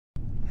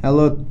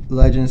Hello,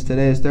 legends.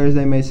 Today is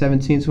Thursday, May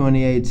 17,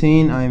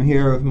 2018. I am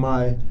here with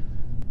my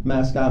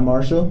mascot,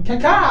 Marshall.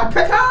 Kaka!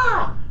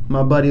 Kaka!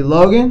 My buddy,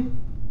 Logan.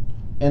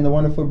 And the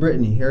wonderful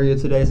Brittany. Here are your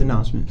today's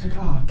announcements.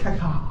 Kaka!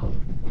 Kaka!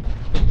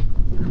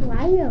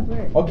 Why are you at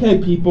work? Okay,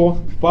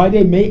 people.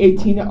 Friday, May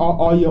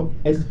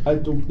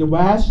 18th, the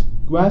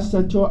West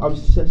Center of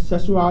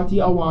Sexuality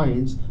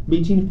Alliance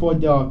meeting for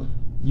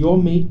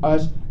You'll Meet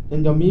Us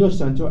in the Media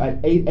Center at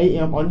 8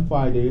 a.m. on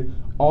Friday.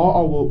 All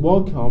are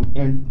welcome,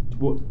 and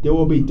there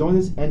will be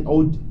donuts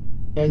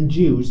and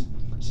juice.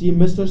 See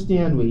Mr.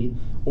 Stanley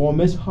or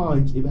Miss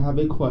Hines if you have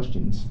any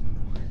questions.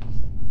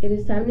 It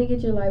is time to get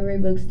your library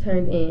books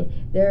turned in.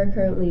 There are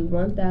currently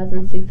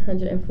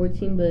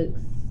 1,614 books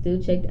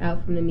still checked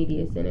out from the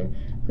Media Center.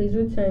 Please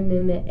return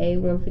them to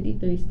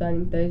A153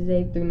 starting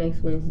Thursday through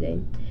next Wednesday.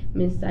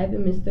 Ms. Sipe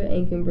and Mr.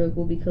 Ankenbrook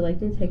will be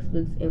collecting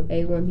textbooks in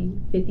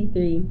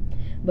A153,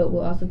 but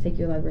will also take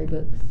your library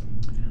books.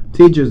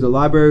 Teachers, the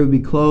library will be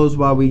closed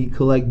while we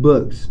collect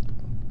books.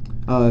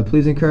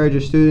 Please encourage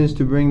your students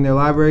to bring their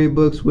library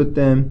books with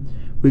them.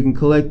 We can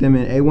collect them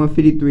in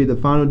A153. The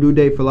final due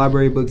date for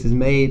library books is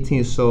May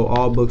 18th, so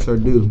all books are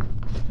due.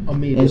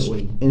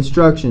 Immediately.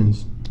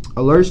 Instructions.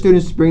 Alert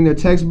students to bring their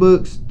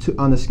textbooks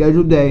on the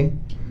scheduled day.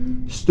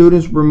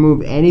 Students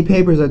remove any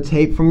papers or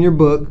tape from your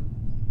book.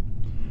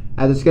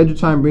 At the scheduled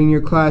time, bring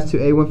your class to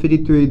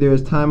A153. There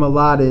is time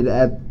allotted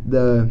at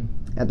the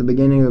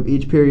beginning of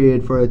each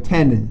period for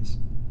attendance.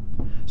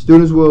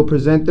 Students will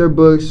present their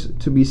books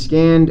to be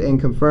scanned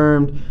and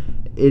confirmed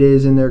it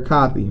is in their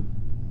copy.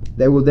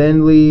 They will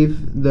then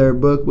leave their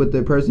book with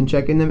the person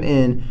checking them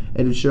in,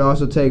 and it should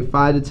also take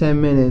 5 to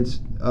 10 minutes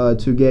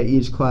to get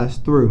each class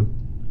through.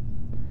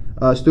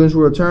 Students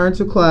will return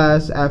to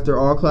class after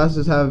all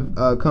classes have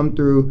come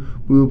through.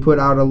 We will put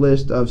out a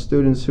list of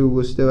students who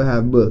will still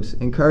have books.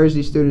 Encourage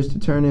these students to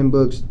turn in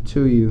books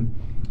to you.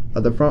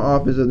 The front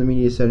office of the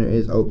Media Center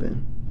is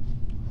open.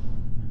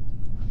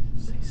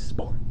 Say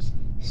sports.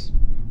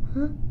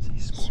 Huh? Say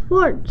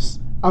Sports.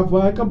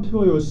 Athletic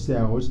apparel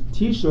sales.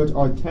 T-shirts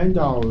are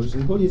 $10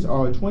 and hoodies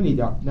are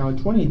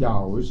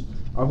 $20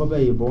 are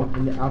available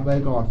in the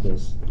athletic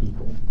office,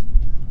 people.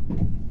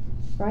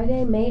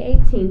 Friday, May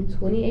 18th,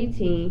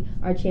 2018,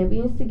 our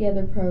Champions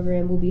Together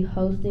program will be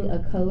hosting a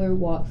color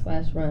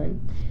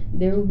walk/run.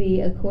 There will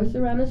be a course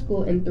around the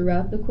school, and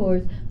throughout the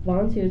course,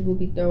 volunteers will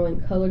be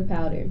throwing colored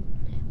powder.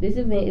 This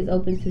event is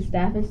open to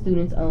staff and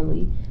students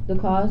only. The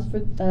cost for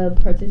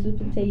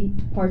participation,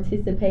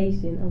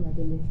 oh my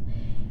goodness,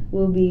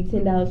 will be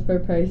 $10 per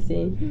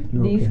person.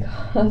 Okay. These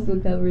costs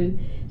will cover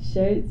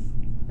shirts,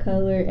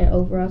 color, and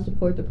overall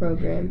support the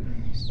program.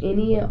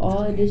 Any and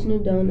all additional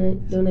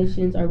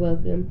donations are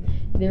welcome.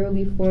 There will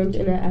be forms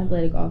in the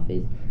athletic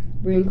office.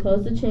 Bring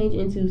clothes to change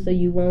into so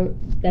you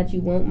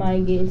won't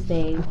mind getting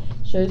stained.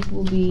 Shirts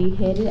will be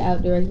handed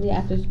out directly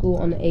after school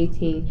on the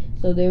 18th,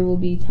 so there will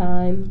be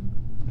time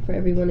for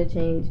everyone to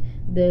change.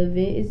 The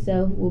event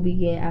itself will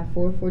begin at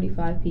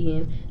 4:45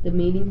 p.m. The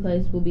meeting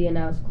place will be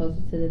announced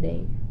closer to the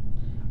date.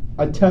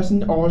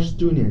 Attesting all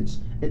students.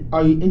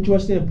 Are you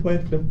interested in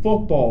playing for the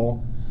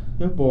football?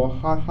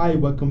 Highly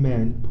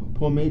recommend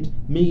permit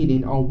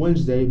meeting on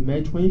Wednesday,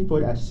 May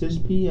 24th at 6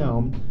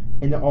 p.m.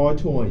 in the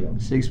auditorium.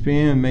 6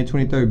 p.m. May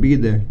 23rd. Be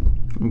there.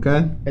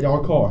 Okay? At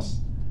all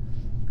costs.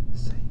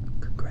 Say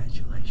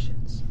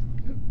congratulations.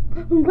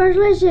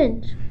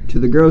 Congratulations. To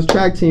the girls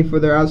track team for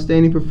their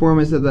outstanding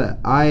performance at the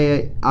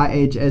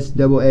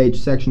IHSAA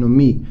sectional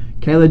meet.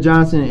 Kayla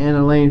Johnson and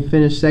Anna Lane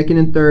finished second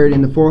and third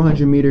in the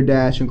 400-meter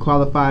dash and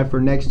qualified for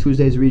next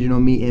Tuesday's regional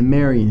meet in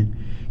Marion.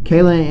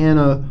 Kayla and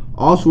Anna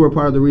also were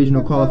part of the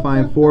regional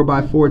qualifying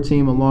 4x4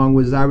 team along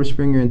with Zyra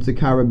Springer and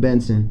Takara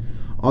Benson.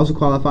 Also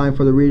qualifying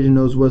for the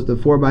regionals was the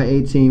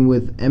 4x8 team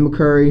with Emma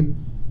Curry,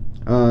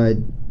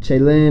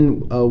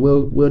 Chaylin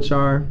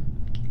Wilchar,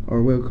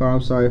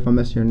 I'm sorry if I'm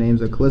messing your names,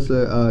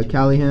 Calissa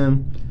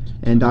Callahan,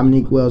 and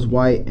Dominique Wells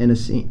White, and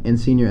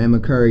senior Emma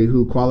Curry,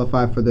 who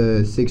qualified for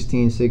the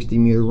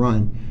 1660-meter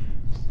run.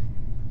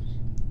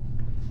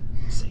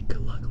 Say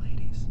good luck,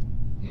 ladies.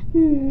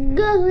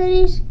 Good,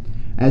 ladies.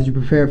 As you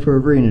prepare for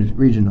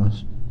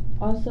regionals.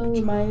 Also, a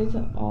reminder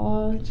to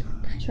all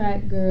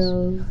track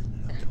girls.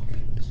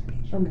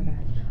 Oh my God.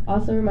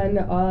 Also, a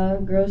reminder to all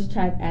girls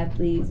track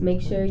athletes.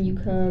 Make sure you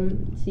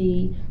come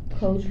see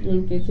Coach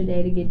Winker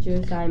today to get your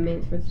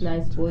assignments for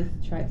tonight's boys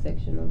track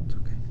sectional. It's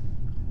okay.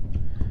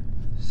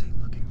 Say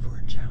looking for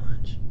a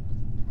challenge.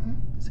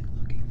 Say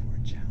looking for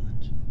a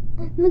challenge.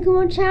 Look at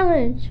my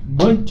challenge.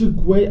 Want to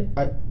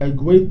a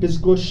great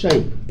physical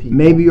shape, people.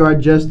 Maybe you are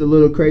just a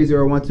little crazy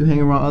or want to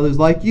hang around others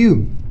like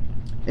you.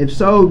 If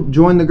so,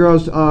 join the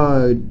girls'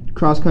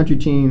 cross-country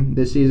team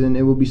this season.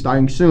 It will be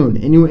starting soon.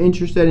 Anyone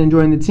interested in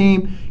joining the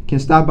team can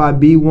stop by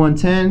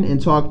B110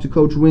 and talk to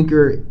Coach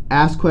Winker,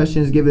 ask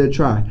questions, give it a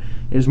try.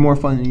 It's more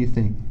fun than you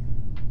think.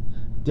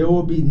 There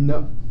will be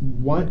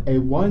a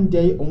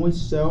one-day only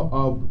sale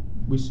of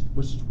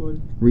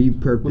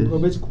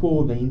repurposed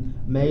clothing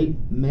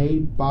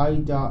made by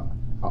the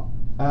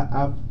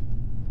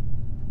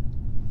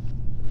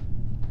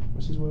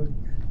what's his word?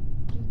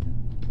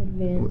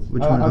 Advanced.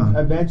 Which one?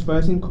 Advanced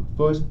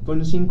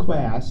furnishing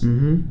class.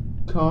 Mm-hmm.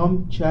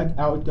 Come check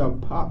out the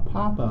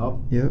pop-up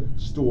Yep.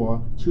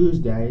 store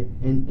Tuesday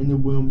in the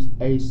rooms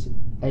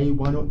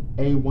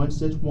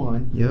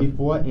A161 Yep.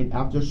 before and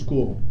after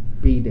school.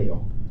 Be there.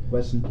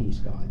 Rest in peace,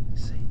 God.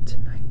 Say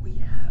tonight we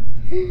have.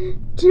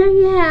 Tonight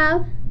you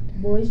have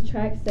Boys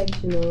track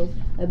sectionals,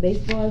 a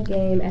baseball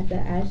game at the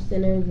Ash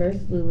Center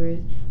versus Lures,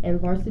 and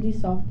varsity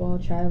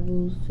softball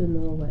travels to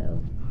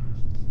Norwell.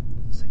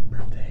 Say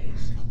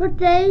birthdays.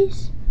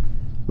 birthdays.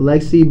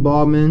 Lexi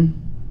Baldwin,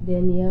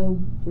 Danielle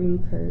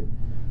Brinkert,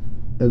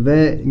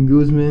 Yvette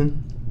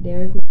Guzman,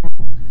 Derek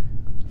Mass,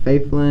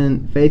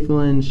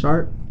 Faithlyn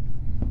Sharp,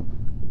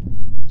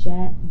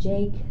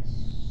 Jake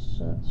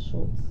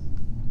Schultz.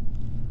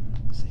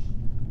 Say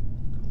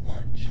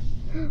lunch.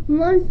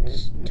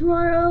 Lunch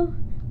tomorrow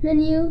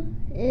menu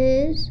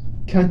is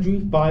Country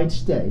fried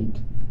steak.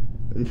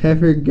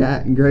 Pepper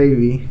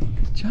gravy.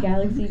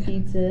 Galaxy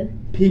Pizza,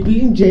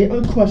 PB&J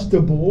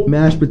Uncrustable.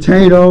 Mashed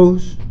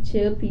potatoes.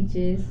 Chilled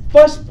Peaches,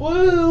 Fresh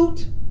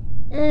fruit.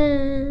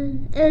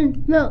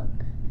 and milk.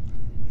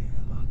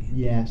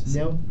 Yes.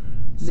 No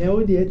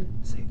it did.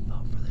 Say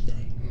thought for the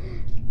day.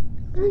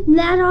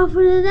 That all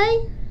for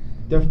today?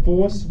 The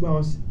force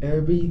surrounds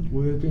every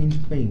living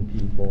thing,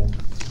 people.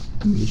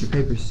 Let me get your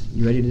papers.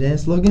 You ready to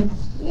dance, Logan?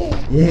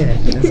 Yeah. Yeah,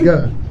 let's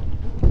go.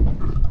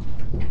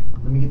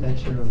 Let me get that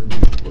chair over there.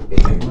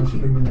 Why don't you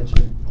bring me that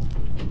chair?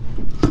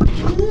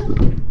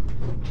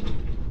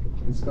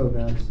 Let's go,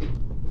 guys.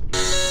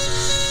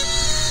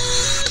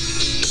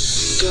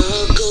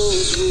 Dog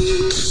goes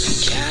woof,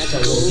 cat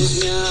goes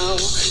meow,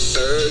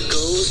 bird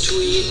goes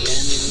tweet,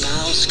 and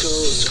mouse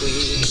goes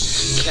squeak.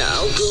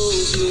 Cow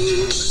goes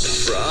moo,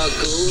 frog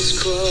goes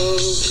croak,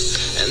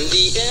 and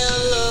the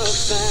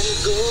elephant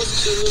goes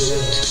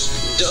toot.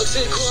 Ducks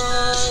say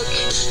quack,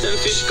 and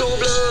fish go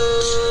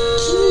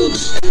blow.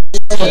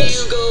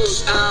 Eel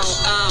goes ow,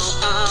 ow,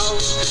 ow,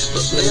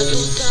 but there's no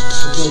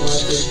sound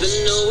that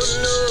no one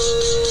knows.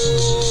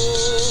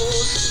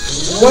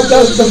 What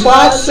does the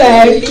fox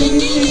say?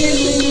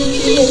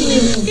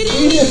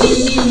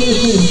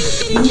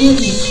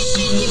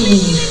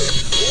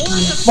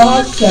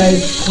 Fox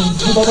says,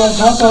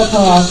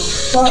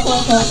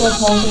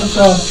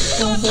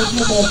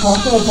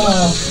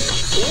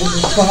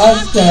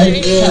 Fox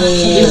says,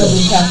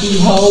 happy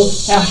ho,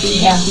 happy,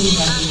 happy,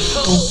 happy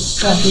ho,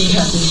 happy,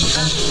 happy,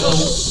 happy ho.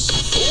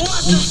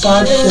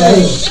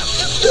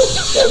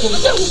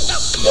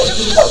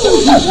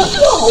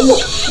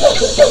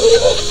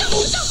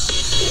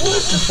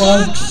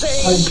 Fox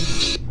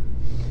says,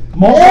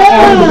 more